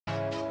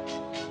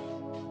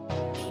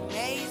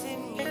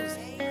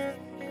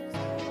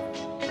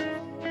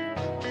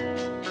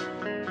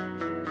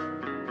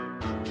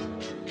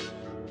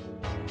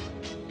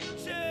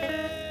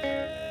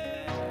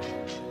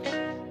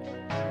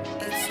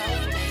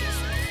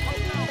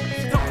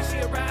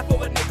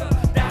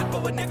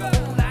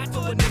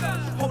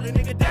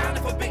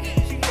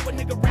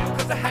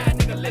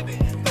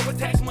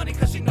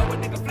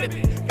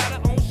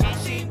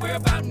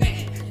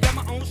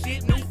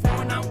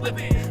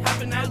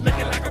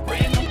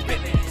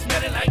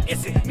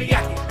Is it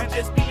Miyagi? I'm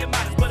just being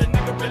modest, but a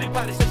nigga really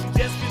polished. Said she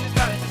just finished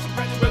college, and she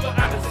practicing real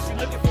honors, and she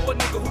looking for a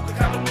nigga who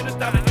can